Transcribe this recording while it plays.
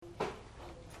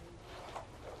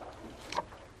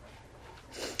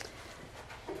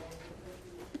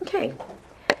Okay.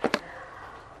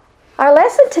 Our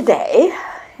lesson today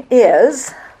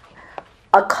is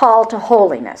a call to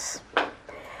holiness.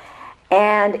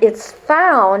 And it's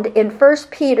found in 1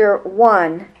 Peter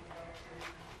 1,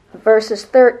 verses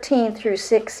 13 through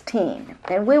 16.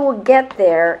 And we will get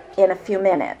there in a few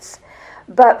minutes.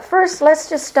 But first,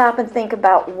 let's just stop and think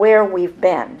about where we've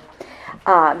been.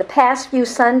 The past few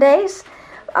Sundays,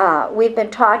 we've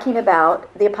been talking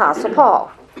about the Apostle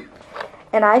Paul.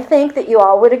 And I think that you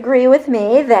all would agree with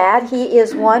me that he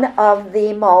is one of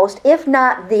the most, if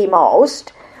not the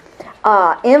most,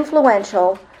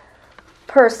 influential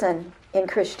person in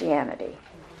Christianity.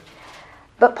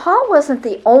 But Paul wasn't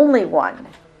the only one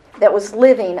that was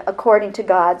living according to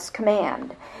God's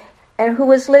command and who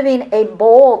was living a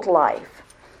bold life,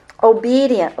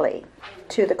 obediently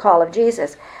to the call of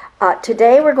Jesus.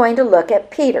 Today we're going to look at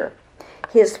Peter,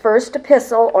 his first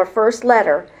epistle or first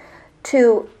letter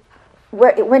to...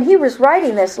 When he was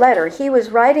writing this letter, he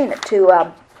was writing it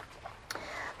to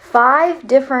 5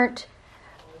 different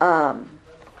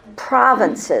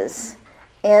provinces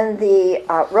in the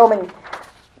Roman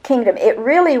kingdom. It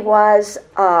really was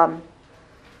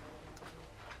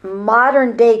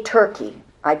modern-day Turkey,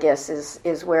 I guess,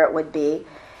 is where it would be.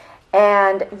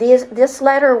 And this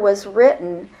letter was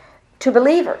written to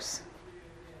believers.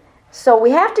 So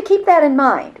we have to keep that in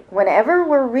mind. Whenever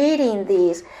we're reading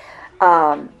these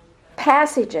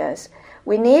passages,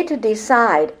 we need to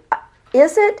decide,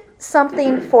 is it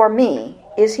something for me?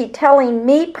 Is he telling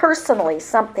me personally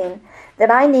something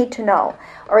that I need to know?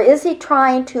 Or is he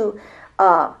trying to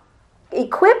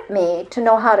equip me to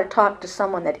know how to talk to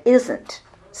someone that isn't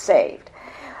saved?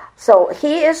 So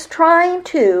he is trying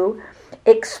to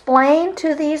explain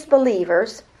to these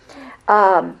believers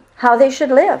how they should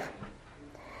live.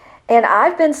 And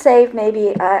I've been saved,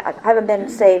 maybe, I haven't been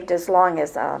saved as long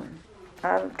as...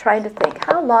 I'm trying to think.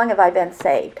 How long have I been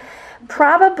saved?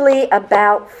 Probably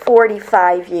about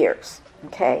 45 years.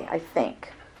 Okay, I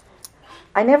think.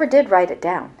 I never did write it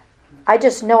down. I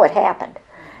just know it happened.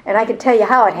 And I can tell you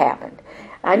how it happened.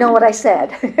 I know what I said.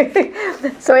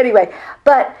 So anyway,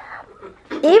 but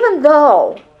even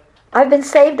though I've been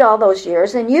saved all those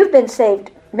years, and you've been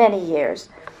saved many years,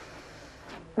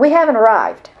 we haven't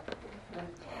arrived.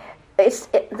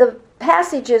 The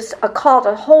passage is a call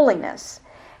to holiness.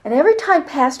 And every time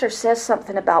Pastor says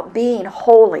something about being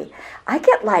holy, I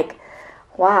get like,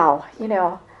 wow,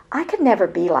 I could never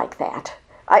be like that.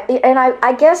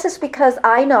 I guess it's because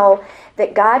I know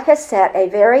that God has set a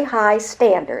very high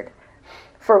standard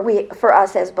for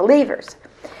us as believers.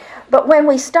 But when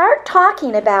we start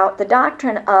talking about the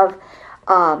doctrine of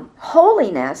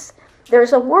holiness,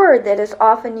 there's a word that is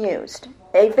often used,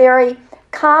 a very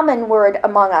common word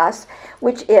among us,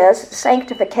 which is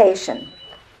sanctification.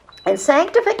 And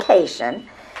sanctification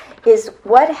is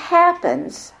what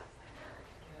happens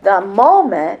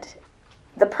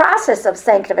the process of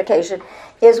sanctification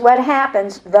is what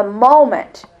happens the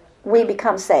moment we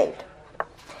become saved.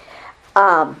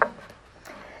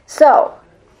 So,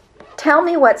 tell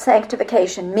me what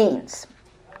sanctification means.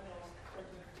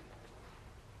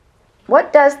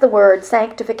 What does the word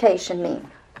sanctification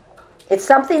mean? It's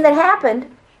something that happened.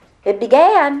 It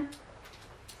began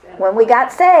when we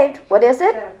got saved. What is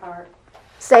it? Set apart.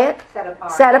 Say it. Set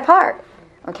apart. Set apart.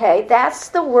 Okay, that's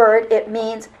the word. It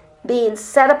means being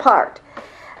set apart.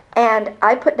 And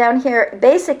I put down here,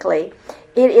 basically,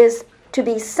 it is to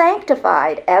be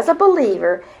sanctified as a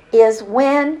believer is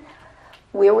when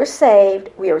we were saved,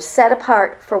 we were set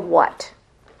apart for what?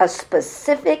 A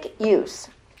specific use.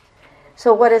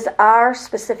 So what is our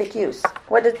specific use?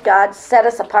 What did God set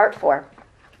us apart for?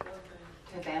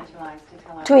 To evangelize.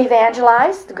 To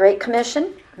evangelize, the Great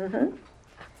Commission. Mm-hmm.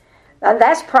 And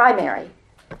that's primary.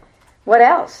 What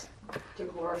else? To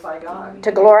glorify God.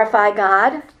 To glorify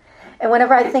God. And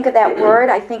whenever I think of that word,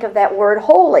 I think of that word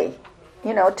holy.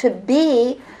 To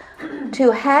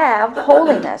have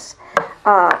holiness.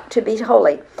 To be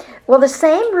holy. Well, the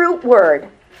same root word,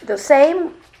 the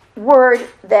same word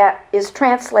that is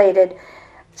translated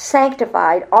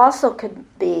sanctified also could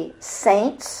be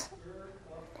saints,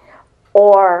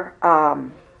 or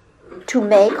to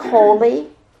make holy.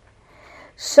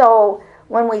 So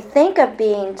when we think of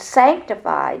being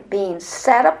sanctified, being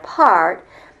set apart,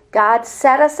 God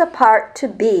set us apart to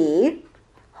be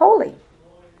holy.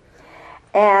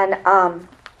 And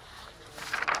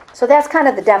so that's kind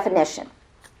of the definition.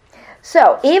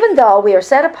 So even though we are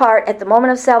set apart at the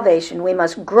moment of salvation, we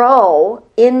must grow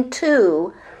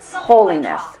into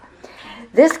holiness.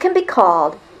 This can be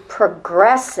called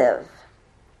progressive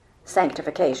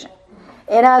sanctification.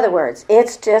 In other words,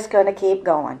 it's just going to keep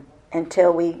going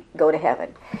until we go to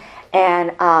heaven.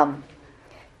 And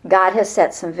God has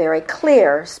set some very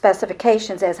clear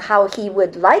specifications as how He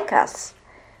would like us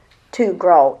to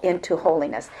grow into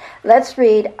holiness. Let's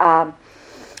read 1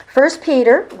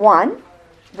 Peter 1,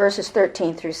 verses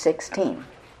 13 through 16.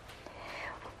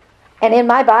 And in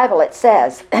my Bible it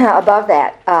says, above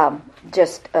that,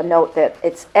 just a note that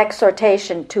it's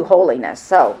exhortation to holiness.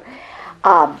 So,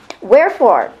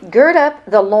 wherefore, gird up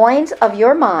the loins of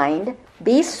your mind,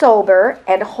 be sober,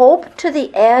 and hope to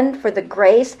the end for the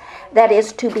grace that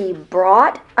is to be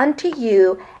brought unto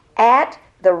you at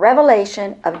the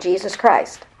revelation of Jesus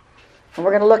Christ. And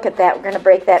we're going to look at that. We're going to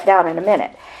break that down in a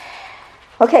minute.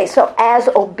 Okay, so as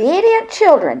obedient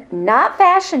children, not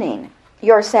fashioning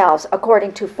yourselves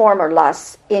according to former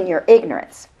lusts in your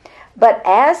ignorance, but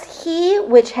as He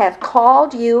which hath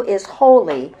called you is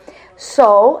holy,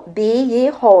 so be ye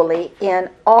holy in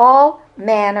all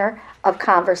manner of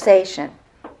conversation.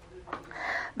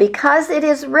 Because it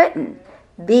is written,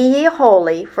 be ye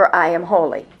holy, for I am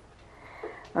holy.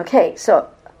 Okay, so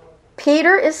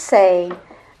Peter is saying,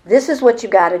 this is what you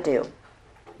got to do.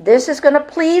 This is going to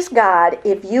please God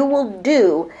if you will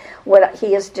do what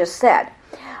He has just said.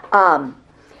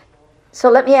 So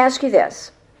let me ask you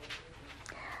this.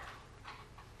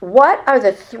 What are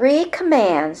the 3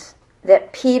 commands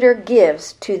that Peter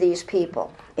gives to these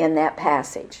people in that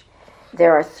passage?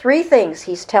 There are 3 things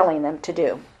he's telling them to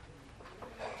do.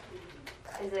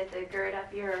 Is it to gird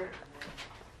up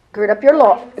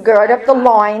the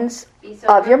loins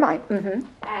of your mind. Mm-hmm.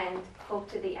 And hope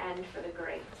to the end for the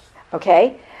grace.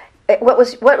 Okay. What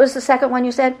was the second one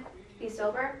you said? Be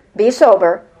sober. Be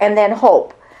sober, and then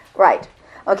hope. Right.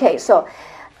 Okay, so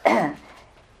I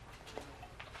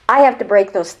have to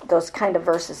break those kind of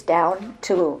verses down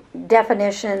to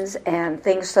definitions and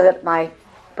things so that my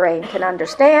brain can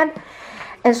understand.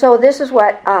 And so this is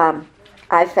what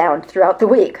I found throughout the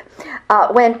week.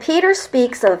 When Peter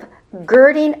speaks of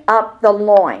girding up the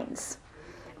loins,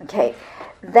 okay,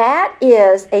 that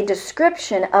is a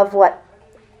description of what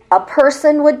a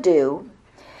person would do.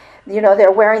 You know,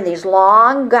 they're wearing these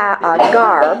long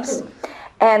garbs,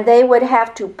 and they would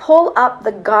have to pull up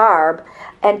the garb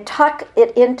and tuck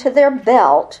it into their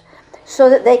belt so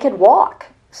that they could walk,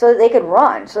 so that they could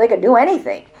run, so they could do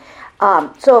anything.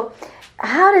 So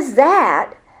what does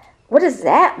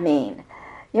that mean?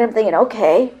 You know, I'm thinking,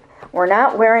 okay, we're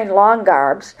not wearing long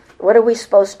garbs. What are we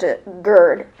supposed to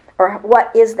gird? Or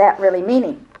what is that really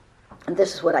meaning? And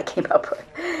this is what I came up with.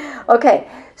 Okay,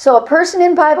 so a person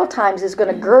in Bible times is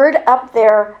going to gird up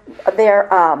their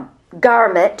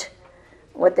garment,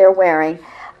 what they're wearing,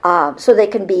 so they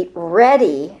can be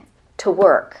ready to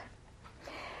work.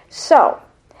 So,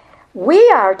 we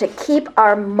are to keep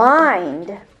our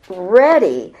mind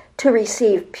ready to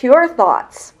receive pure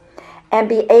thoughts and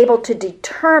be able to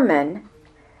determine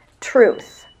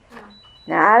truth.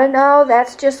 Now, I don't know,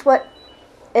 that's just what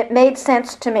it made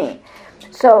sense to me.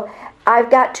 So,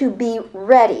 I've got to be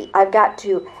ready. I've got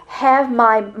to have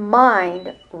my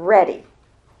mind ready.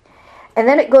 And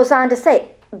then it goes on to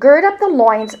say, gird up the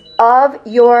loins of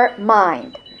your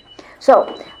mind.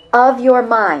 So, of your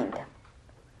mind.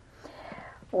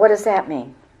 What does that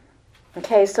mean?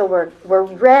 Okay, so we're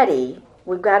ready.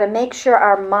 We've got to make sure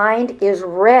our mind is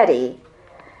ready.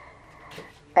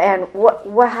 And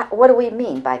what do we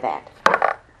mean by that?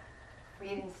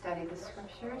 Read and study the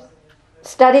scriptures.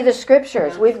 Study the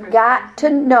scriptures. We've got to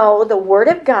know the Word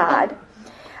of God.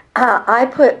 I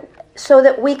put so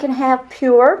that we can have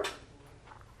pure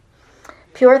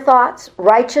thoughts,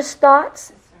 righteous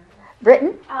thoughts.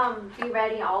 Britain? Be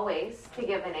ready always to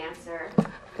give an answer.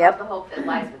 Yep. The hope that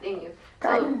lies within you.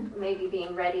 So maybe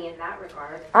being ready in that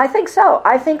regard. I think so.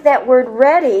 I think that word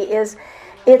ready is,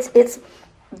 it's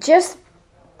just,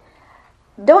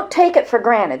 don't take it for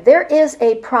granted. There is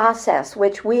a process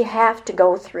which we have to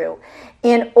go through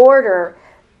in order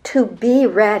to be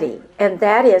ready, and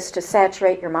that is to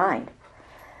saturate your mind.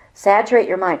 Saturate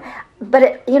your mind.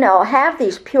 But, have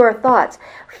these pure thoughts.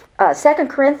 2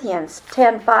 Corinthians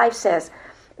 10:5 says,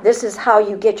 this is how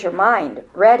you get your mind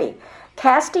ready.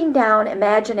 Casting down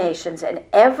imaginations and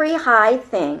every high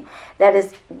thing that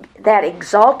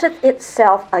exalteth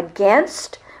itself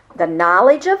against the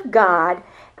knowledge of God,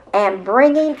 and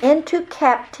bringing into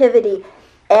captivity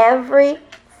every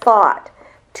thought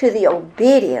to the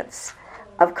obedience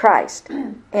of Christ.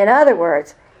 In other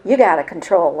words, you got to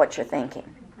control what you're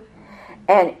thinking.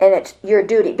 And it's your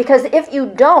duty. Because if you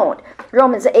don't,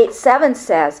 Romans 8:7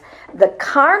 says, the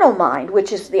carnal mind,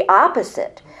 which is the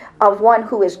opposite of one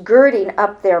who is girding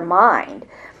up their mind,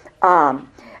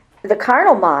 the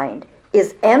carnal mind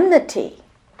is enmity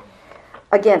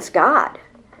against God.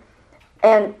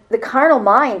 And the carnal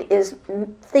mind is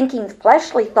thinking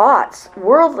fleshly thoughts,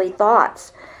 worldly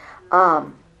thoughts.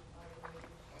 I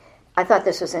thought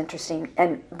this was interesting,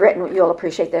 and Britton, you'll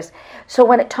appreciate this. So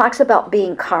when it talks about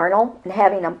being carnal and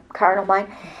having a carnal mind,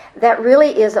 that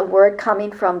really is a word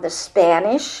coming from the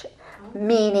Spanish,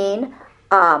 meaning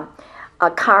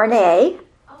carne,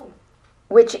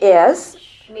 which is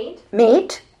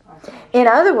meat. In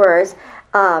other words,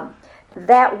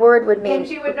 that word would mean... And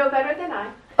she would know better than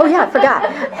I. Oh yeah, I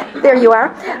forgot. There you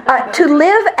are. To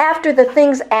live after the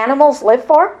things animals live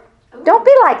for. Don't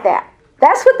be like that.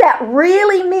 That's what that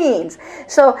really means.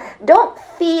 So don't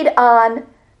feed on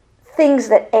things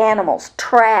that animals,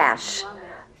 trash.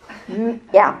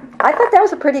 Yeah, I thought that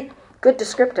was a pretty good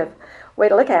descriptive way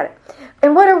to look at it.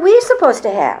 And what are we supposed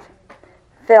to have?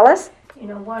 Phyllis? You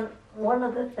know, one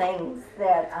of the things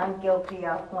that I'm guilty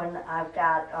of when I've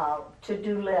got a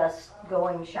to-do list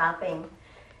going shopping,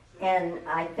 and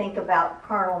I think about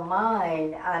carnal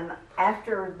mind, I'm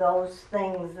after those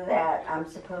things that I'm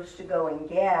supposed to go and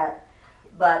get,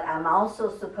 but I'm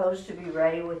also supposed to be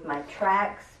ready with my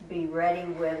tracks, be ready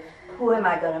with who am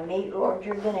I going to meet. Lord,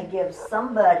 you're going to give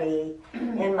somebody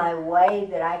in my way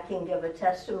that I can give a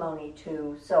testimony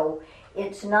to. So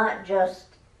it's not just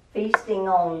feasting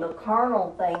on the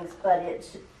carnal things, but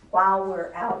it's while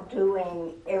we're out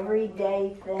doing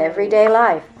everyday things. Everyday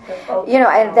life. You know,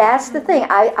 and that's the thing.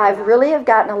 I've really have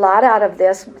gotten a lot out of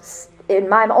this in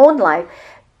my own life,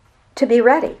 to be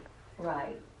ready.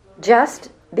 Right.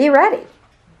 Just be ready.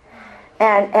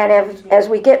 And as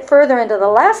we get further into the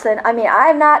lesson, I mean,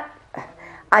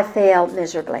 I failed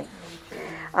miserably.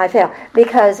 I failed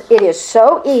because it is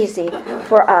so easy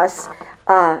for us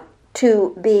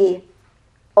to be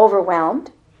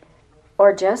overwhelmed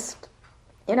or just,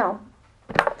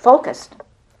 focused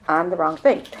on the wrong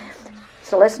thing.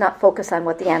 So let's not focus on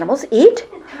what the animals eat.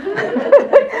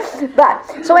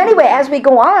 But, so anyway, as we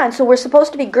go on, so we're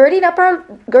supposed to be girding up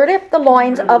the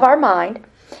loins of our mind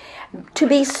to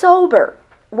be sober.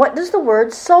 What does the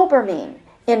word sober mean?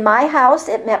 In my house,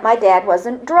 it meant my dad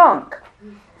wasn't drunk.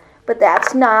 But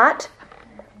that's not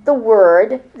the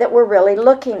word that we're really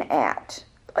looking at.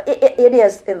 It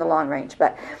is in the long range,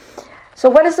 but... So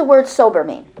what does the word sober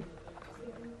mean?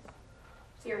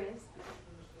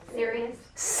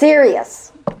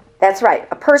 Serious. That's right.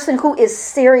 A person who is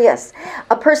serious.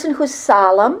 A person who's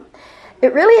solemn.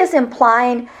 It really is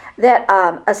implying that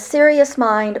a serious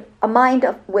mind, a mind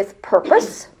with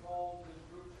purpose.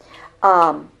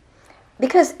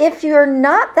 Because if you're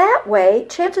not that way,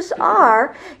 chances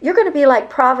are you're going to be like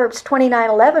Proverbs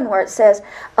 29:11, where it says,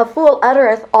 "A fool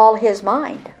uttereth all his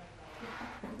mind."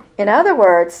 In other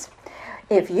words,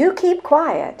 if you keep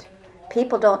quiet,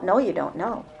 people don't know you don't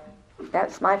know.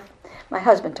 That's my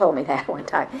husband told me that one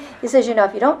time. He says,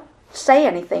 if you don't say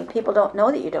anything, people don't know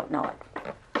that you don't know it.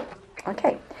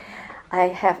 Okay. I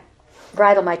have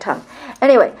bridled my tongue.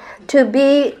 Anyway, to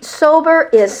be sober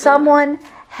is someone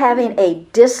having a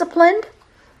disciplined,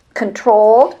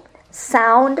 controlled,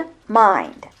 sound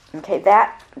mind. Okay,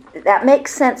 that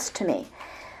makes sense to me.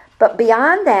 But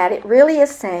beyond that, it really is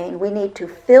saying we need to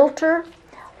filter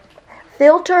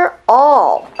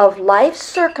all of life's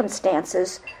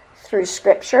circumstances through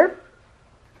Scripture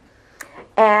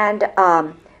and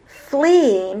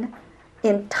fleeing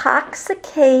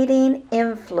intoxicating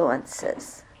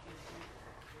influences.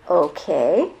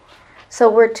 Okay, so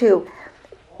we're to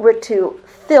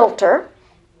filter.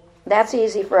 That's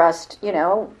easy for us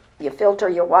to, you filter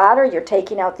your water, you're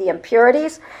taking out the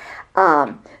impurities.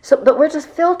 But we're to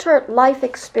filter life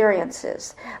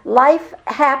experiences. Life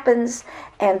happens,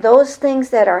 and those things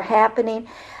that are happening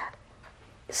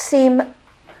seem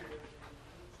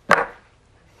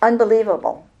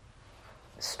unbelievable,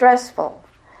 stressful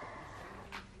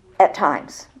at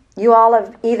times. You all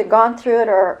have either gone through it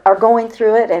or are going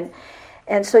through it,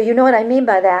 and so you know what I mean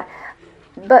by that.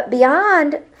 But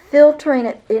beyond filtering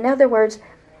it, in other words,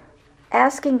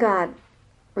 asking God,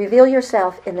 reveal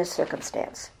yourself in this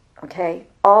circumstance. Okay?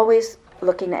 Always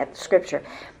looking at Scripture.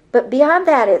 But beyond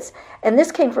that, and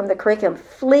this came from the curriculum,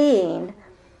 fleeing,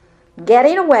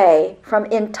 getting away from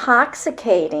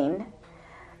intoxicating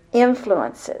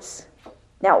influences.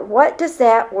 Now, what does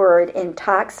that word,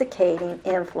 intoxicating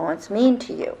influence, mean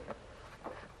to you?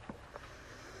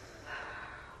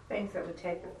 Things that would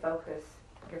take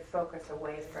your focus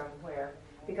away from where,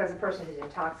 because a person who's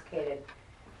intoxicated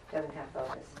doesn't have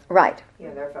focus. Right.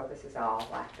 Their focus is all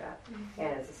whacked up.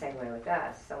 And it's the same way with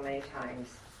us. So many times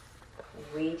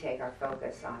we take our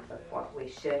focus off of what we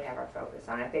should have our focus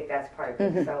on. I think that's part of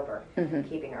being sober,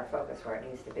 keeping our focus where it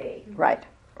needs to be. Right.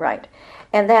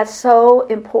 And that's so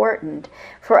important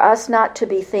for us not to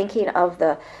be thinking of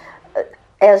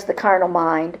as the carnal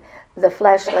mind, the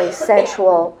fleshly,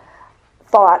 sensual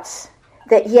thoughts.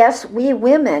 That yes, we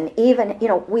women even,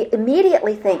 we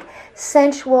immediately think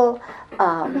sensual,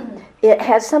 it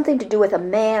has something to do with a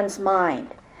man's mind.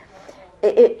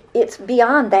 It's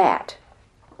beyond that.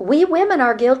 We women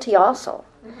are guilty also.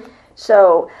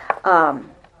 So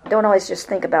don't always just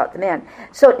think about the men.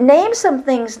 So name some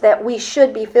things that we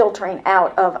should be filtering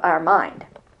out of our mind.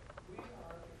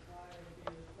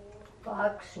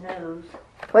 Fox News.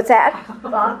 What's that?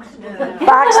 Fox News.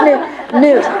 Fox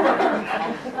News.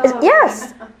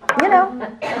 Yes.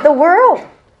 The world.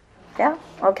 Yeah.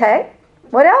 Okay.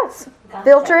 What else? Gossip.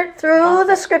 Filter it through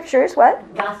the scriptures. What?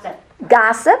 Gossip.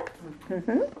 Gossip.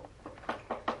 Mm-hmm.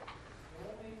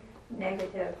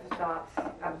 Negative thoughts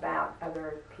about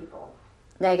other people,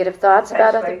 Negative thoughts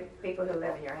about especially other. people who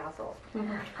live in your household.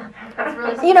 That's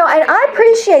really And I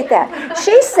appreciate that.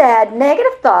 She said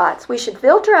negative thoughts. We should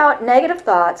filter out negative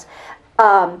thoughts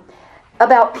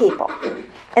about people.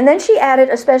 And then she added,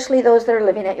 especially those that are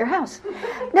living at your house.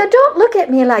 Now, don't look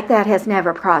at me like that has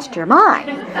never crossed your mind.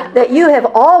 That you have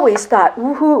always thought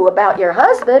woohoo about your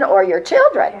husband or your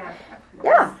children.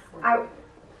 Yeah.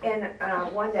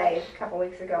 One day, a couple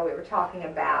weeks ago, we were talking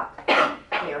about,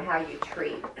 how you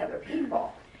treat other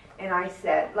people. And I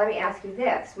said, let me ask you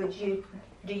this.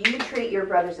 Do you treat your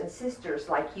brothers and sisters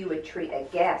like you would treat a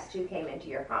guest who came into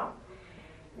your home?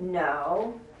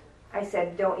 No. I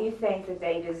said, don't you think that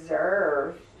they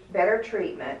deserve better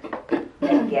treatment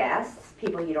than guests,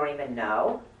 people you don't even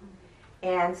know?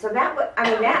 And so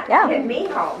that hit me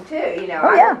home too.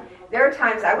 Oh, yeah. There are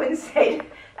times I wouldn't say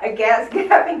a guest,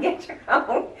 get up and get your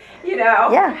own.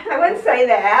 Yeah. I wouldn't say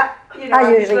that.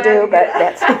 I usually do, but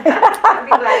that's. I'd be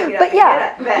glad to get up But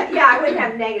yeah. and get it. But yeah, I wouldn't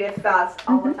have negative thoughts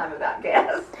all the time about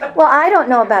guests. Well, I don't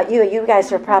know about you. You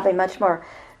guys are probably much more.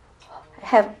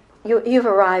 You've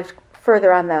arrived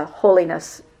further on the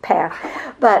holiness path,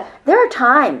 but there are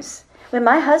times when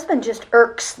my husband just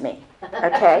irks me.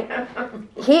 Okay,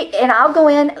 I'll go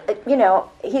in.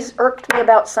 He's irked me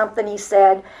about something he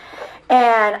said,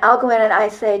 and I'll go in and I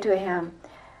say to him,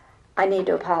 "I need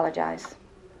to apologize.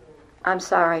 I'm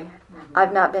sorry.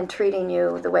 I've not been treating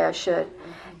you the way I should."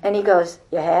 And he goes,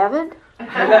 "You haven't?"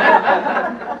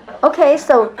 Okay,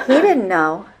 so he didn't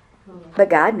know, but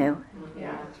God knew.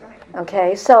 Yeah, that's right.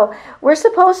 Okay, so we're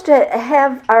supposed to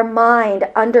have our mind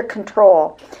under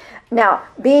control. Now,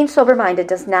 being sober-minded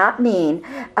does not mean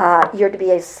you're to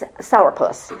be a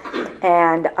sourpuss.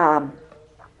 And,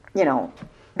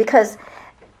 because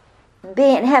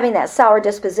having that sour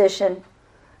disposition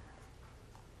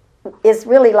is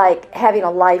really like having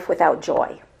a life without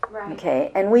joy. Right.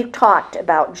 Okay, and we've talked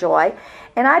about joy.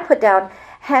 And I put down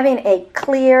having a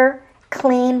clear,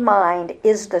 clean mind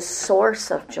is the source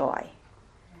of joy.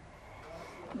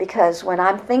 Because when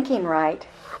I'm thinking right,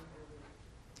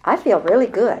 I feel really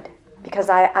good because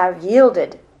I've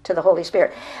yielded to the Holy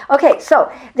Spirit. Okay,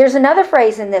 so there's another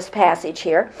phrase in this passage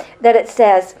here that it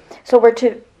says, so we're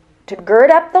to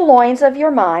gird up the loins of your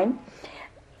mind,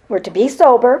 we're to be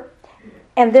sober,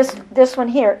 and this one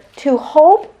here, to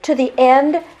hope to the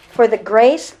end for the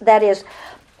grace that is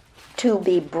to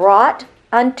be brought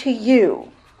unto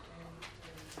you.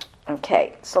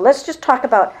 Okay, so let's just talk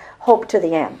about hope to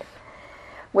the end.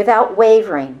 Without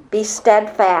wavering, be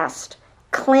steadfast.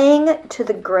 Cling to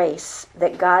the grace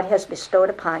that God has bestowed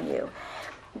upon you.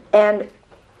 And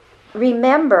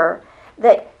remember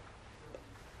that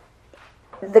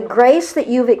the grace that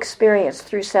you've experienced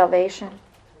through salvation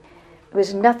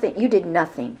was nothing, you did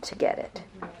nothing to get it.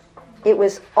 It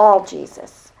was all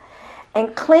Jesus.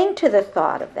 And cling to the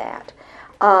thought of that.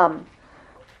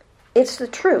 It's the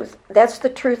truth. That's the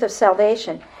truth of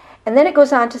salvation. And then it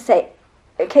goes on to say,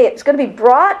 okay, it's going to be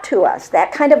brought to us,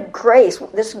 that kind of grace.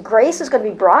 This grace is going to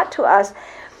be brought to us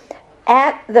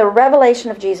at the revelation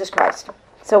of Jesus Christ.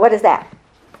 So what is that?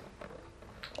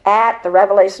 At the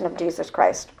revelation of Jesus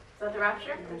Christ. Is that the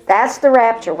rapture? That's the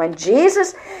rapture. When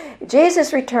Jesus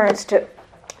returns to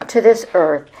this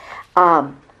earth,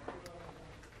 all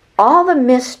the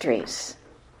mysteries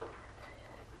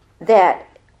that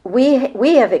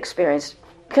we have experienced,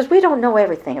 because we don't know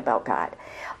everything about God,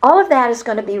 all of that is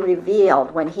going to be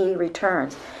revealed when He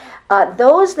returns.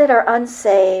 Those that are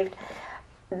unsaved,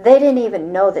 they didn't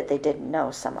even know that they didn't know,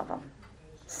 some of them.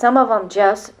 Some of them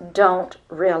just don't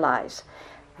realize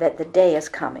that the day is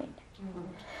coming.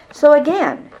 So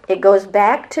again, it goes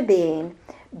back to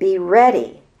be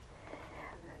ready.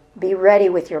 Be ready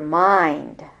with your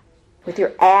mind, with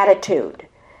your attitude,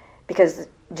 because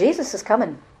Jesus is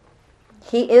coming.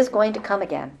 He is going to come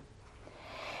again.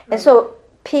 And so,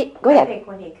 Pete, go ahead. I think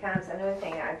when He comes, another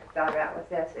thing I've thought about with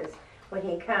this is when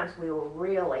he comes, we will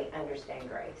really understand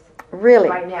grace. Really.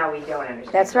 Right now, we don't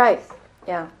understand That's grace. right.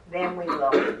 Yeah. Then we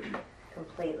will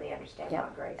completely understand Yeah.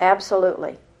 about grace.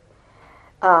 Absolutely.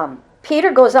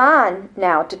 Peter goes on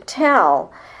now to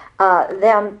tell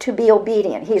them to be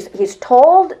obedient. He's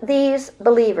told these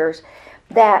believers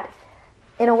that,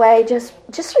 in a way, just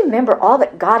remember all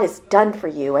that God has done for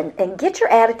you, and get your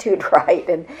attitude right,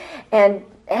 and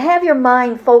have your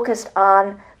mind focused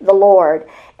on the Lord.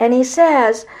 And he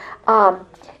says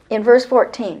in verse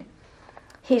 14,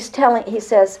 he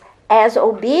says, as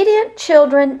obedient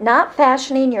children, not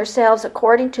fashioning yourselves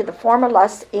according to the former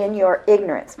lusts in your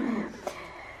ignorance.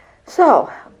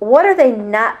 So, what are they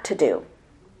not to do?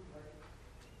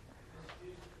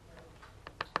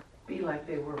 Be like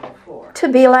they were before. To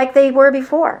be like they were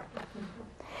before.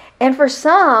 And for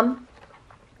some,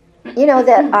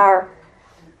 that are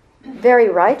very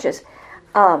righteous.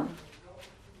 Well,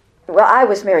 I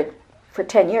was married for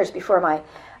 10 years before my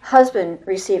husband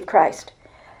received Christ.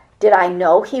 Did I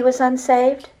know he was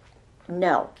unsaved?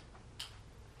 No.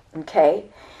 Okay?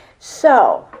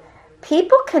 So,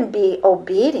 people can be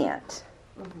obedient,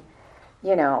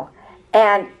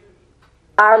 and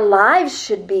our lives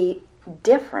should be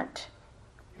different.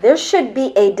 There should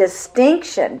be a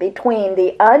distinction between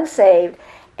the unsaved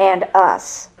and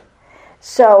us.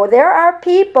 So there are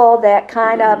people that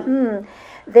kind of,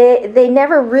 they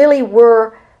never really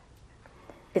were,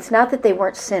 it's not that they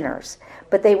weren't sinners,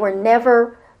 but they were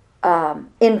never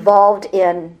involved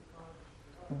in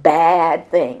bad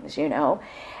things,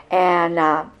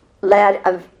 and led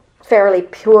a fairly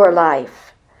pure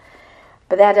life.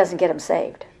 But that doesn't get them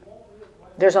saved.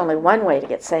 There's only one way to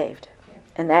get saved,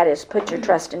 and that is put your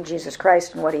trust in Jesus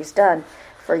Christ and what he's done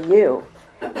for you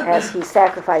as he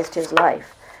sacrificed his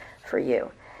life for you.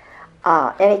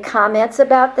 Any comments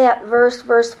about that verse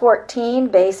 14?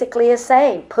 Basically is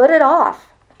saying, put it off.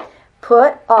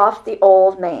 Put off the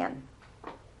old man.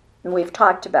 And we've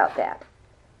talked about that.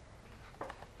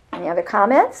 Any other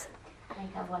comments? I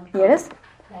have one comment. Eunice?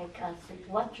 Like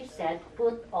what you said,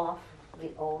 put off the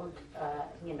old,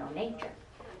 nature.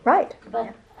 Right.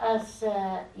 But as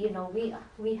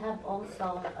we have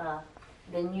also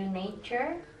the new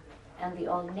nature and the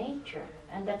old nature,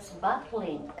 and that's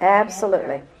battling. Absolutely.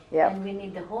 together. Yep. And we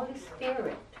need the Holy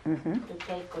Spirit to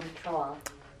take control.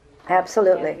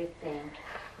 Absolutely. Of everything,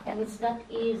 and it's not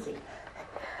easy.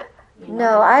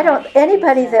 No, I don't.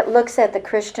 Anybody that looks at the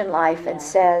Christian life and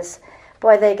says,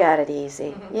 boy, they got it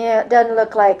easy. It doesn't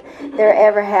look like they're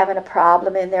ever having a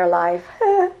problem in their life.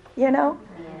 No,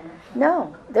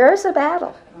 there's a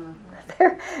battle.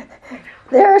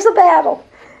 There's a battle.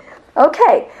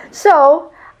 Okay,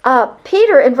 so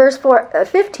Peter in verse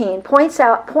 15 points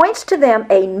to them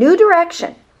a new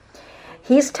direction.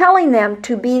 He's telling them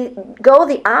to go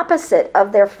the opposite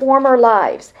of their former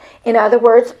lives. In other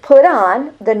words, put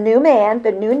on the new man,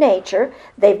 the new nature.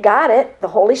 They've got it. The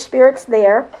Holy Spirit's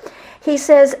there. He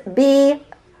says, be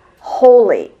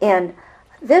holy. And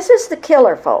this is the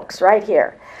killer, folks, right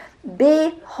here.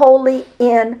 Be holy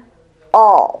in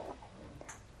all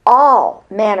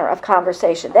manner of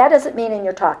conversation. That doesn't mean in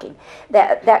your talking.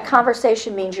 That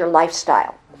conversation means your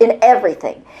lifestyle. In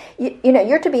everything,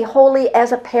 you're to be holy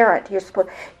as a parent. You're supposed,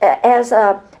 as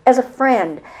a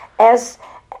friend,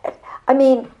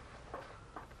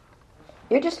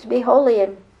 you're just to be holy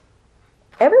in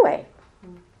every way.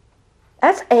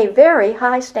 That's a very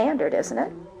high standard, isn't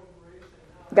it?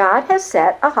 God has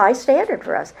set a high standard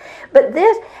for us. But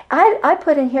this, I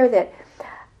put in here that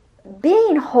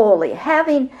being holy,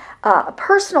 having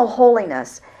personal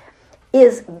holiness,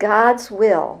 is God's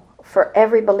will for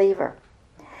every believer.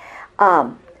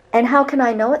 And how can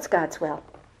I know it's God's will?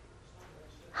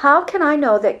 How can I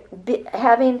know that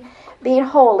being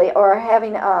holy or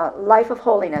having a life of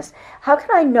holiness, how can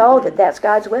I know that that's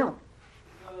God's will?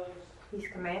 He's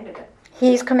commanded it.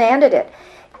 He's commanded it.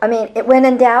 When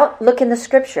in doubt, look in the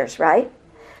scriptures, right?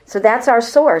 So that's our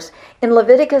source. In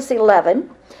Leviticus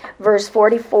 11, verse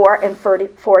 44 and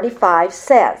 45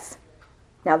 says,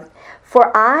 now,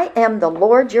 for I am the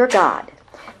Lord your God.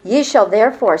 Ye shall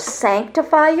therefore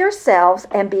sanctify yourselves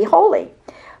and be holy,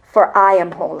 for I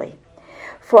am holy.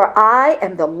 For I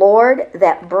am the Lord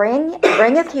that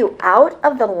bringeth you out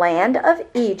of the land of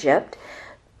Egypt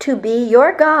to be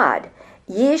your God.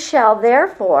 Ye shall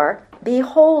therefore be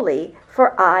holy,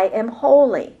 for I am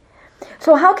holy.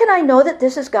 So how can I know that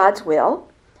this is God's will?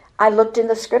 I looked in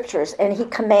the scriptures, and he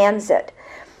commands it.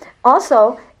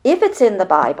 Also, if it's in the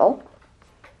Bible,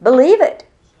 believe it.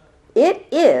 It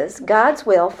is God's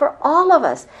will for all of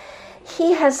us.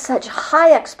 He has such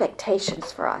high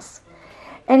expectations for us.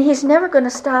 And he's never going to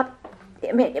stop.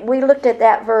 We looked at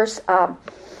that verse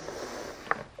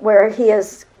where he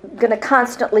is going to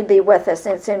constantly be with us.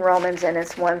 It's in Romans, and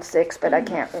it's 1:6, but I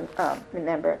can't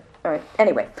remember it. All right.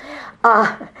 Anyway,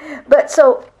 but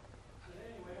so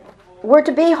we're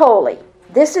to be holy.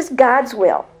 This is God's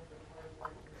will.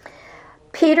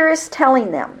 Peter is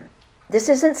telling them, this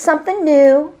isn't something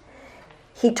new.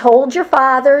 He told your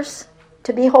fathers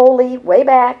to be holy way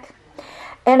back.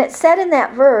 And it said in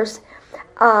that verse,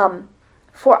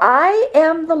 for I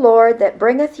am the Lord that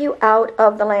bringeth you out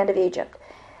of the land of Egypt.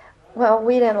 Well,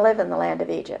 we didn't live in the land of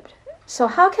Egypt. So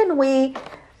how can we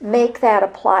make that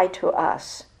apply to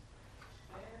us?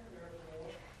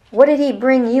 What did he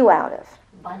bring you out of?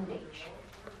 Bondage.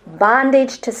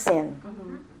 Bondage to sin.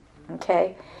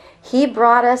 Okay? He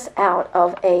brought us out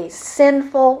of a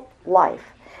sinful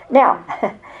life. Now,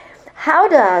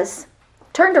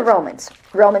 turn to Romans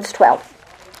 12.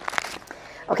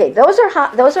 Okay, those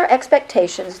are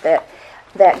expectations that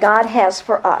God has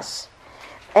for us.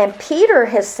 And Peter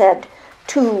has said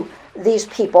to these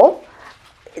people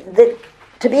that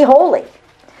to be holy.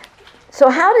 So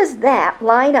how does that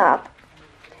line up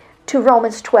to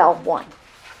Romans 12:1?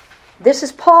 This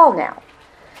is Paul now.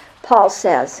 Paul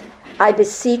says, I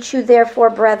beseech you therefore,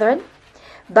 brethren,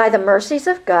 by the mercies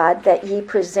of God, that ye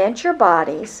present your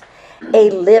bodies a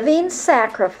living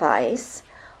sacrifice,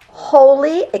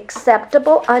 holy,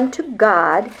 acceptable unto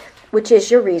God, which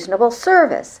is your reasonable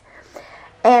service.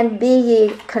 And be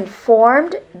ye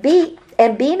conformed, be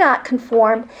not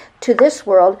conformed to this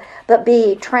world, but be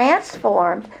ye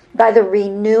transformed by the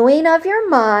renewing of your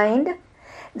mind,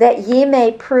 that ye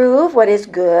may prove what is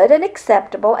good and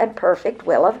acceptable and perfect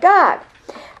will of God.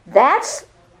 That's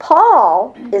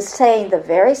Paul is saying the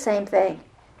very same thing.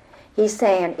 He's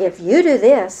saying, if you do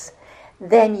this,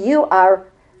 then you are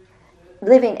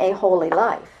living a holy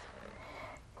life.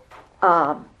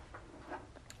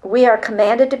 We are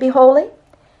commanded to be holy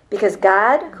because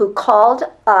God, who called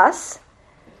us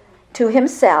to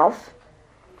himself,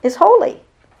 is holy.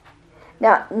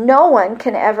 Now, no one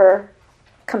can ever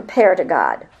compare to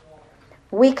God.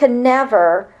 We can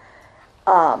never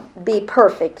be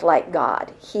perfect like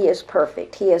God. He is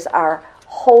perfect. He is our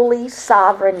holy,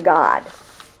 sovereign God.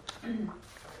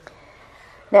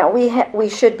 Now, we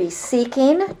should be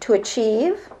seeking to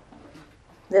achieve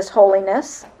this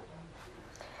holiness.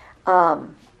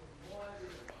 And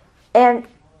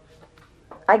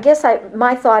I guess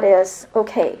my thought is,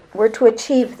 okay, we're to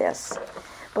achieve this.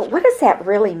 But what does that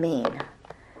really mean?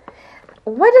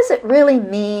 What does it really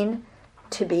mean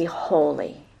to be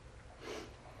holy?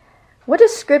 What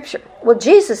is Scripture? Well,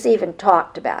 Jesus even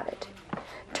talked about it.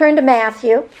 Turn to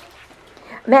Matthew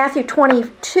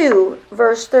 22,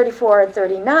 verse 34 and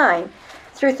 39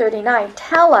 through 39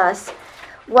 tell us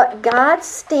what God's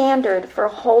standard for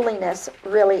holiness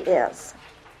really is.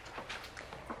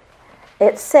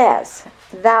 It says,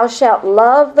 thou shalt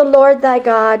love the Lord thy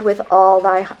God with all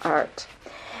thy heart,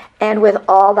 and with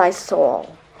all thy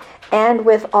soul, and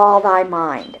with all thy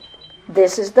mind.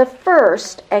 This is the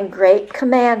first and great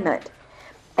commandment.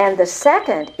 And the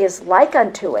second is like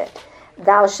unto it,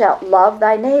 thou shalt love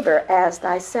thy neighbor as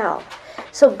thyself.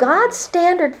 So God's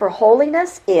standard for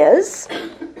holiness is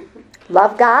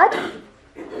love God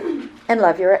and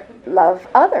love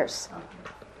others.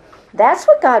 That's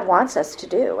what God wants us to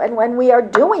do. And when we are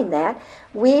doing that,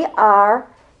 we are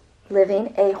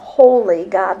living a holy,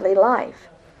 godly life.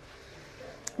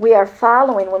 We are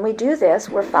following, when we do this,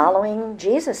 we're following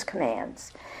Jesus'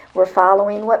 commands. We're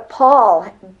following what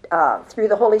Paul, through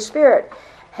the Holy Spirit,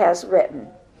 has written.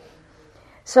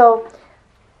 So,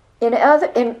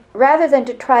 rather than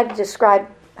to try to describe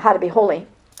how to be holy,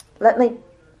 let me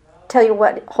tell you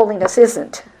what holiness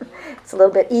isn't. It's a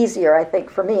little bit easier, I think,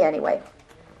 for me anyway.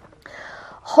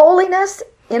 Holiness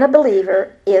in a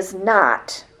believer is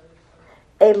not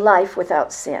a life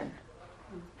without sin.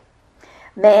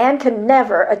 Man can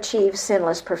never achieve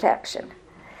sinless perfection.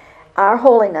 Our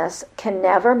holiness can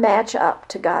never match up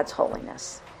to God's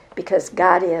holiness because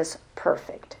God is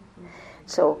perfect.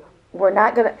 So we're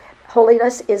not going to.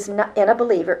 Holiness is not, in a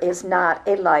believer is not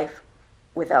a life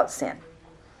without sin.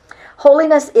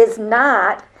 Holiness is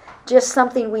not just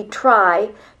something we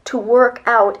try to work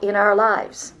out in our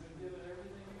lives.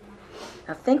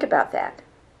 Now think about that.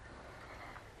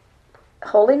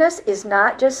 Holiness is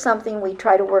not just something we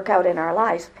try to work out in our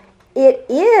lives. It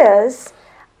is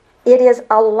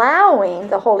allowing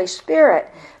the Holy Spirit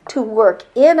to work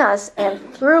in us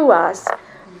and through us.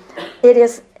 It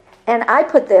is, and I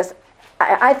put this,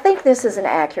 I think this is an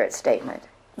accurate statement,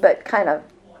 but kind of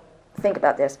think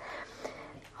about this.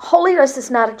 Holiness is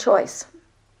not a choice.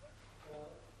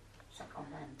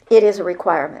 It is a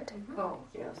requirement. Oh,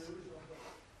 yes.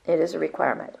 It is a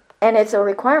requirement. And it's a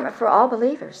requirement for all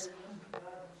believers.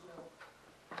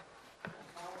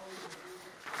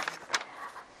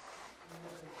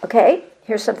 Okay,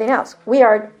 here's something else. We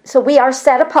are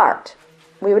set apart.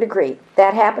 We would agree.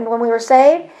 That happened when we were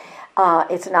saved.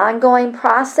 It's an ongoing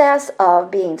process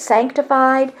of being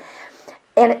sanctified.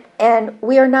 And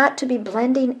we are not to be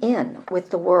blending in with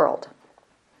the world.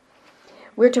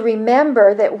 We're to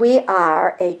remember that we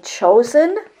are a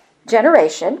chosen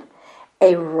generation,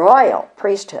 a royal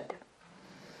priesthood,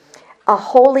 a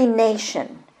holy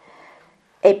nation,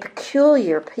 a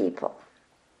peculiar people.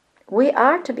 We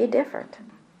are to be different.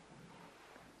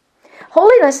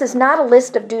 Holiness is not a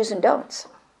list of do's and don'ts.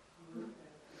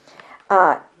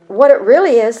 What it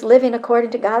really is, living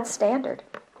according to God's standard.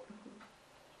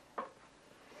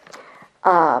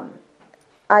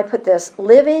 I put this,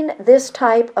 living this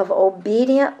type of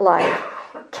obedient life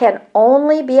can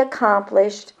only be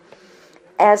accomplished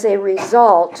as a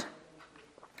result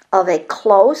of a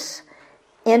close,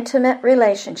 intimate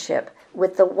relationship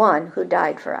with the one who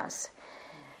died for us.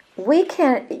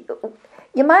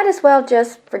 You might as well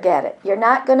just forget it. You're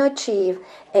not going to achieve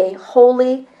a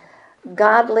holy,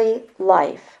 godly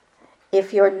life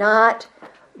if you're not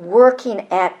working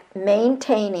at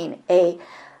maintaining a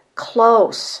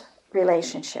close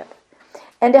relationship.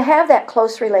 And to have that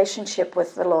close relationship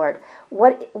with the Lord,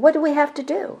 what do we have to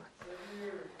do?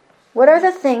 What are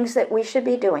the things that we should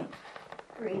be doing?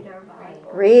 Read our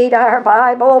Bible. Read our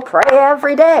Bible, pray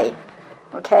every day.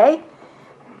 Okay?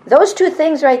 Those two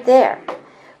things right there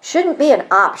shouldn't be an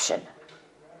option.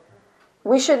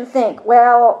 We shouldn't think,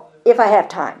 well, if I have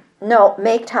time. No,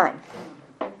 make time.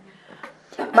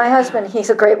 My husband, he's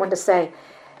a great one to say,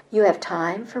 you have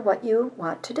time for what you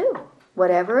want to do.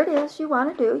 Whatever it is you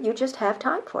want to do, you just have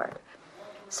time for it.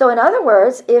 So in other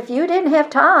words, if you didn't have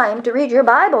time to read your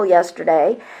Bible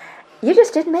yesterday, you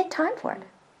just didn't make time for it.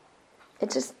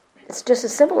 It's just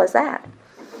as simple as that.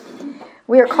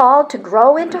 We are called to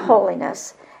grow into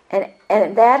holiness, and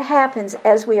that happens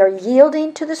as we are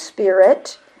yielding to the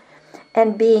Spirit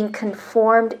and being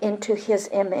conformed into His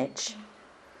image.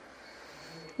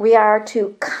 We are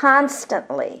to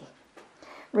constantly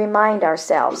remind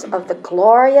ourselves of the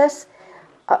glorious,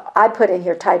 I put in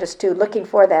here Titus 2, looking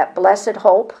for that blessed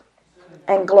hope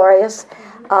and glorious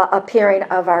appearing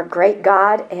of our great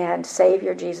God and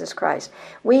Savior Jesus Christ.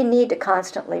 We need to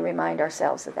constantly remind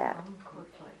ourselves of that.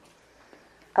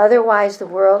 Otherwise, the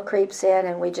world creeps in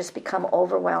and we just become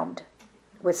overwhelmed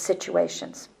with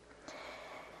situations.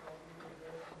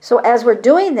 So as we're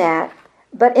doing that,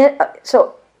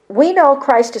 so we know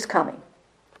Christ is coming,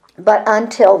 but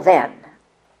until then,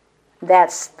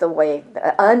 that's the way,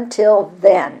 until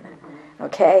then,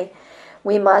 okay?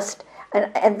 We must,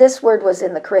 and this word was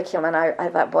in the curriculum, and I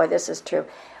thought, boy, this is true.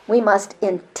 We must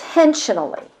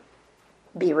intentionally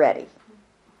be ready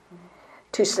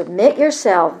to submit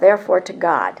yourself, therefore, to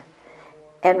God,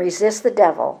 and resist the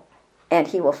devil, and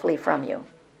he will flee from you.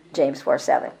 James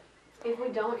 4:7. If we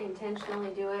don't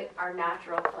intentionally do it, our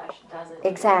natural flesh doesn't.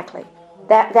 Exactly.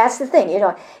 That's the thing.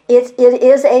 It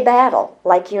is a battle.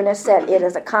 Like Eunice said, it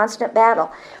is a constant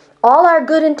battle. All our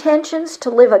good intentions to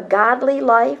live a godly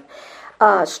life,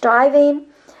 striving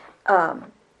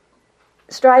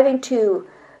to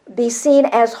be seen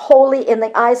as holy in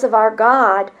the eyes of our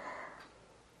God,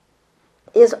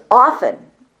 is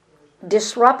often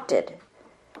disrupted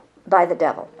by the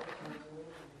devil.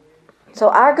 So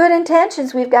our good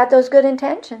intentions, we've got those good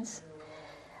intentions.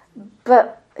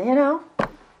 But,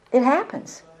 it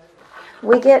happens.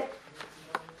 We get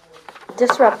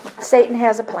disrupted. Satan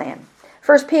has a plan.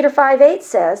 1 Peter 5:8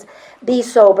 says, be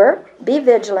sober, be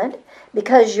vigilant,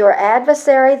 because your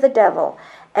adversary the devil,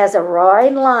 as a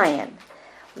roaring lion,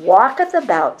 walketh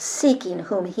about seeking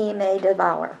whom he may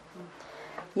devour.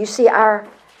 You see, our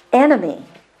enemy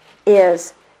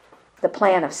is the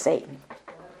plan of Satan.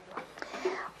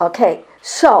 Okay,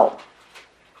 so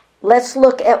let's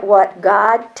look at what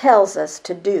God tells us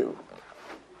to do.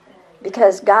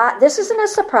 Because God, this isn't a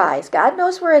surprise. God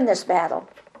knows we're in this battle.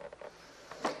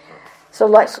 So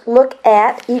let's look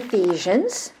at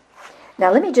Ephesians.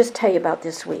 Now let me just tell you about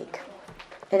this week.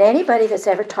 And anybody that's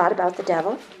ever taught about the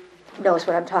devil knows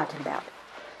what I'm talking about.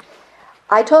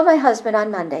 I told my husband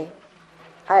on Monday,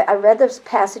 I read those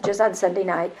passages on Sunday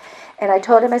night, and I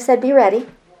told him, I said, be ready.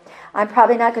 I'm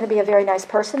probably not going to be a very nice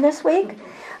person this week.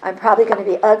 I'm probably going to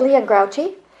be ugly and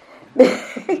grouchy.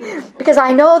 Because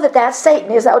I know that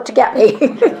Satan is out to get me.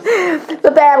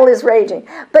 The battle is raging.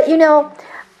 But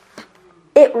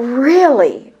it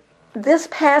really, this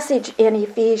passage in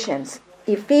Ephesians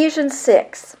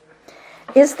 6,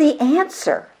 is the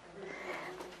answer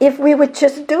if we would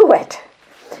just do it.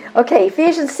 Okay,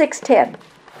 Ephesians 6:10.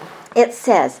 It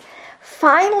says,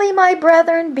 finally, my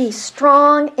brethren, be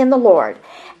strong in the Lord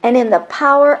and in the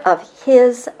power of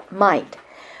His might.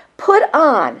 Put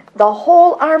on the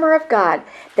whole armor of God,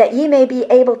 that ye may be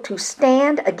able to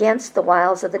stand against the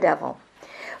wiles of the devil.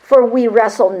 For we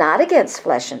wrestle not against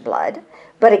flesh and blood,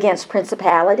 but against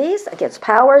principalities, against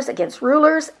powers, against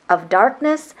rulers of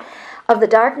darkness, of the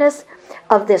darkness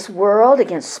of this world,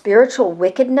 against spiritual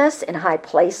wickedness in high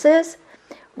places.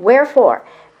 Wherefore,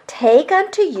 take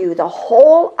unto you the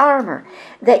whole armor,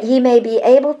 that ye may be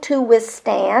able to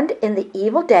withstand in the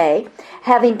evil day,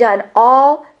 having done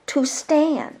all to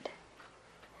stand.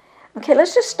 Okay,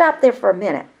 let's just stop there for a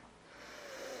minute.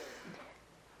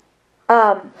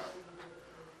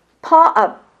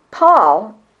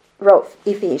 Paul wrote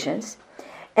Ephesians,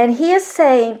 and he is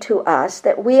saying to us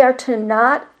that we are to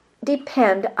not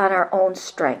depend on our own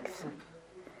strength.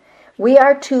 We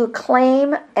are to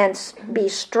claim and be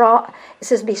strong. It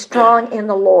says be strong in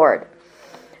the Lord,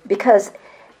 because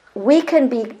we can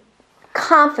be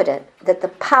confident that the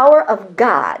power of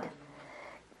God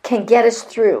can get us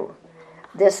through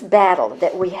this battle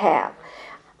that we have.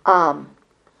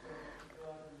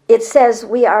 It says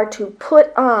we are to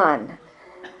put on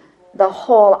the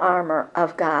whole armor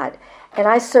of God. And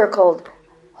I circled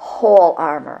whole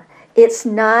armor. It's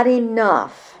not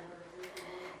enough.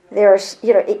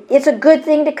 It's a good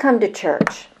thing to come to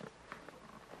church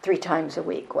 3 times a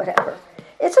week, whatever.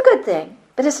 It's a good thing,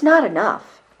 but it's not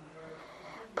enough.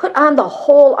 Put on the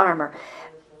whole armor.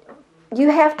 You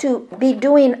have to be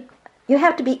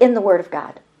in the Word of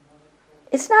God.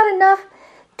 It's not enough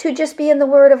to just be in the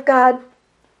Word of God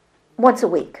once a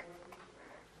week,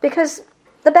 because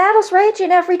the battle's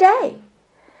raging every day.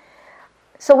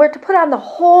 So we're to put on the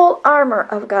whole armor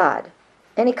of God.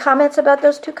 Any comments about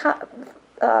those two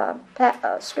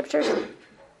scriptures?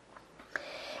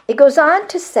 It goes on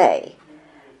to say,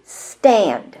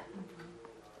 stand.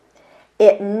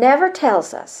 It never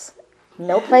tells us,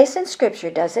 no place in Scripture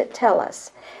does it tell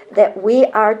us, that we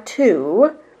are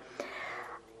to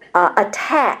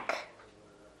attack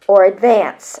or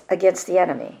advance against the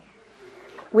enemy.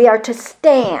 We are to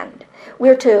stand.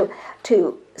 We're to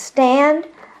stand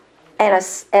and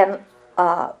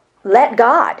let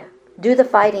God do the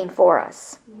fighting for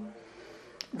us.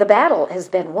 The battle has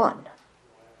been won.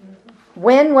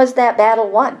 When was that battle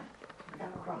won?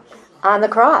 On the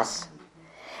cross.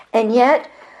 And yet,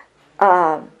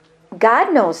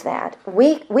 God knows that.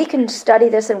 We can study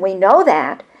this and we know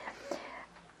that.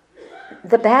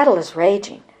 The battle is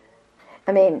raging.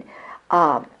 I mean,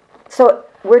 so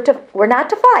we're not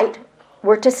to fight.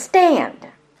 We're to stand.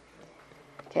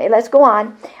 Okay, let's go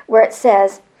on where it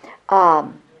says,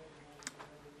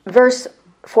 verse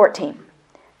 14.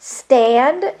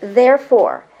 Stand,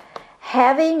 therefore,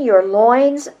 having your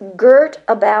loins girt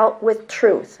about with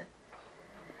truth.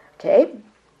 Okay?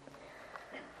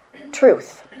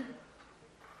 Truth.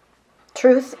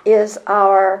 Truth is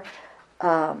our,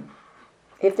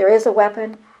 if there is a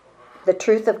weapon, the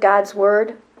truth of God's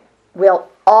Word will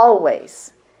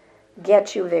always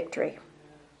get you victory.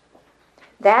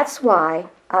 That's why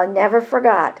I never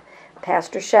forgot,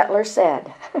 Pastor Shetler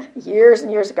said years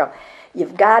and years ago,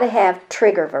 you've got to have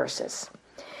trigger verses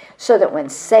so that when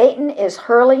Satan is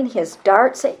hurling his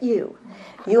darts at you,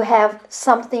 you have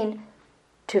something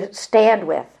to stand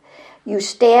with. You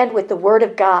stand with the Word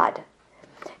of God,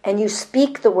 and you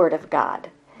speak the Word of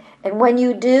God. And when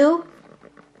you do,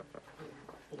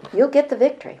 you'll get the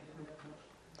victory.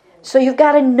 So you've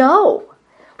got to know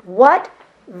what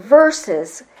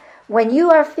verses, when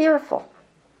you are fearful,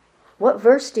 what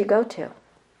verse do you go to?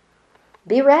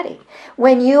 Be ready.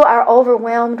 When you are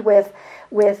overwhelmed with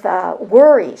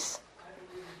worries,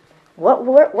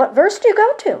 what verse do you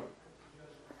go to?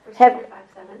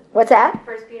 What's that?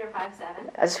 1 Peter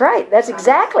 5:7. That's right. That's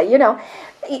exactly.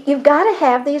 You've got to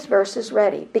have these verses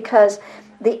ready, because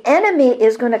the enemy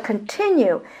is going to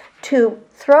continue to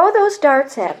throw those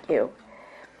darts at you.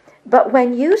 But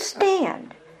when you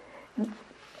stand,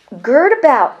 gird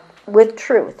about with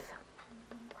truth,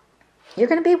 you're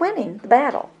going to be winning the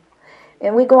battle.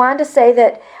 And we go on to say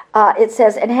that it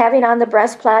says, and having on the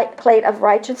breastplate of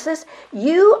righteousness,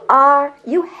 you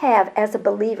have, as a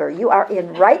believer, you are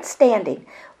in right standing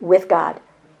with God.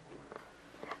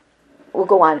 We'll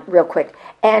go on real quick.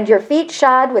 And your feet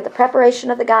shod with the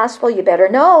preparation of the gospel. You better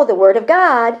know the Word of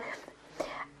God.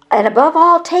 And above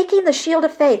all, taking the shield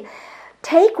of faith.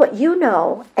 Take what you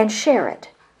know and share it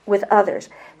with others.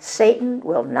 Satan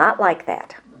will not like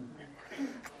that.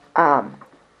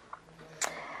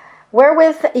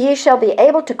 Wherewith ye shall be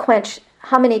able to quench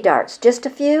how many darts? Just a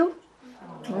few?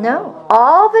 No.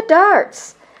 All the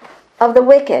darts of the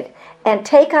wicked. And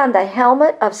take on the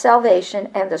helmet of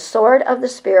salvation and the sword of the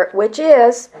Spirit, which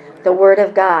is the Word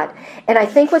of God. And I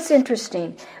think what's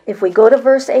interesting, if we go to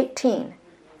verse 18,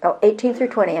 18 through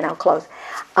 20, and I'll close.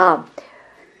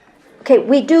 Okay,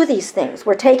 we do these things.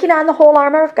 We're taking on the whole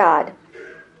armor of God.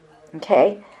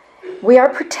 Okay? We are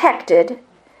protected,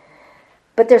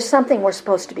 but there's something we're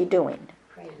supposed to be doing.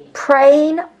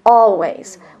 Praying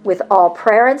always with all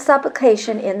prayer and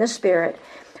supplication in the Spirit,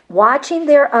 watching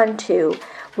thereunto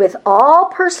with all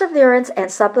perseverance and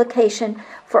supplication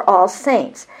for all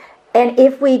saints. And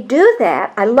if we do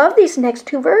that, I love these next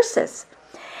two verses.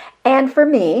 And for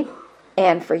me,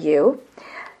 and for you,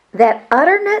 that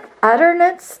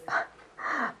utterance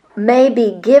may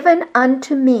be given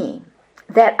unto me,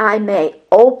 that I may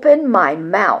open my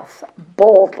mouth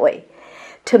boldly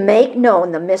to make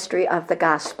known the mystery of the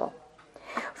gospel,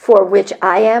 for which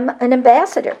I am an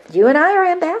ambassador. You and I are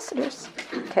ambassadors,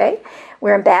 okay?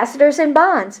 We're ambassadors in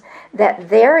bonds, that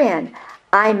therein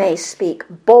I may speak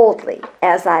boldly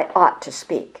as I ought to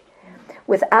speak.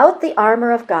 Without the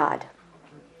armor of God,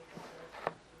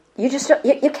 you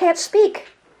can't speak.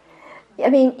 I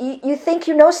mean, you think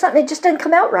you know something, it just doesn't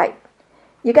come out right.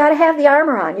 You got to have the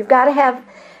armor on. You've got to have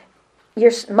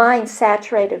your mind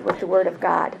saturated with the Word of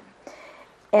God.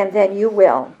 And then you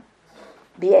will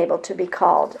be able to be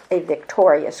called a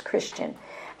victorious Christian,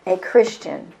 a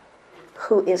Christian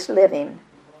who is living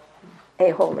a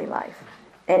holy life.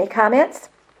 Any comments?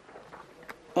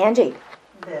 Angie?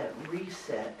 That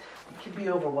reset, it can be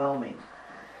overwhelming.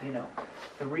 You know,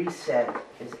 the reset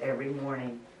is every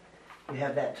morning. You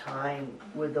have that time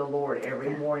with the Lord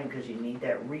every morning because you need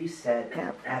that reset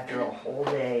after a whole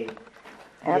day.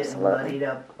 Getting muddied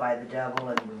up by the devil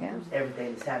and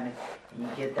everything that's happening. And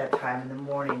you get that time in the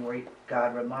morning where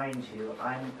God reminds you,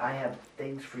 I have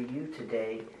things for you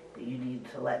today that you need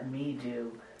to let me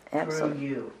do through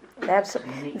you.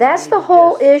 Absolutely. That's the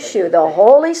whole issue, the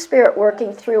Holy Spirit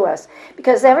working through us.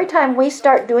 Because every time we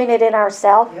start doing it in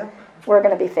ourselves, we're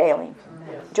going to be failing.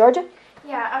 Georgia?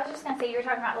 Yeah, I was just going to say, you were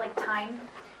talking about like time.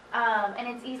 And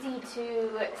it's easy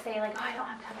to say like, oh, I don't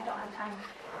have time.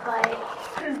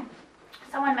 But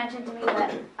someone mentioned to me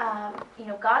that,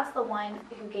 God's the one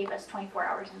who gave us 24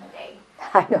 hours in the day.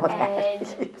 I know that.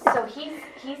 And so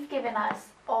he's given us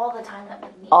all the time that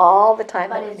we need. All the time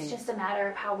but that we need. But it's just a matter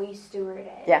of how we steward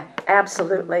it. Yeah,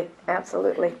 absolutely.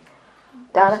 Absolutely.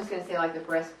 I Donna? was just going to say, like the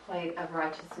breastplate of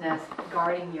righteousness,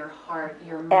 guarding your heart,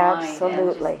 your mind.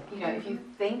 Absolutely. And just, if you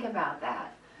think about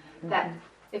that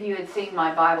if you had seen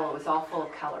my Bible, it was all full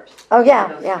of colors. Oh, yeah,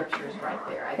 those scriptures right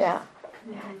there.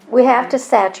 We have to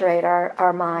saturate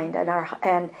our mind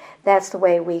and that's the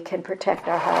way we can protect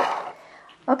our heart.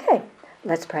 Okay,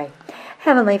 let's pray.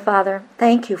 Heavenly Father,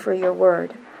 thank you for your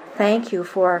word. Thank you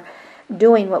for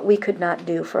doing what we could not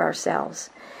do for ourselves.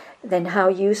 Then how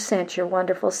you sent your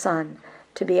wonderful Son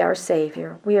to be our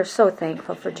Savior. We are so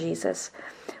thankful for Jesus.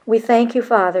 We thank you,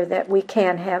 Father, that we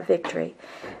can have victory.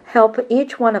 Help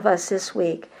each one of us this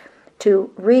week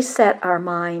to reset our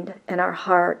mind and our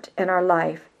heart and our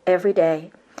life every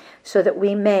day so that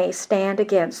we may stand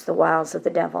against the wiles of the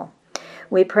devil.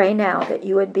 We pray now that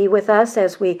you would be with us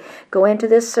as we go into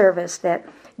this service, that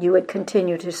you would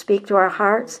continue to speak to our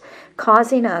hearts,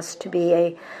 causing us to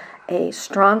be a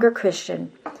stronger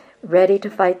Christian, ready to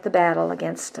fight the battle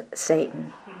against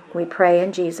Satan. We pray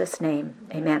in Jesus' name.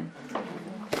 Amen.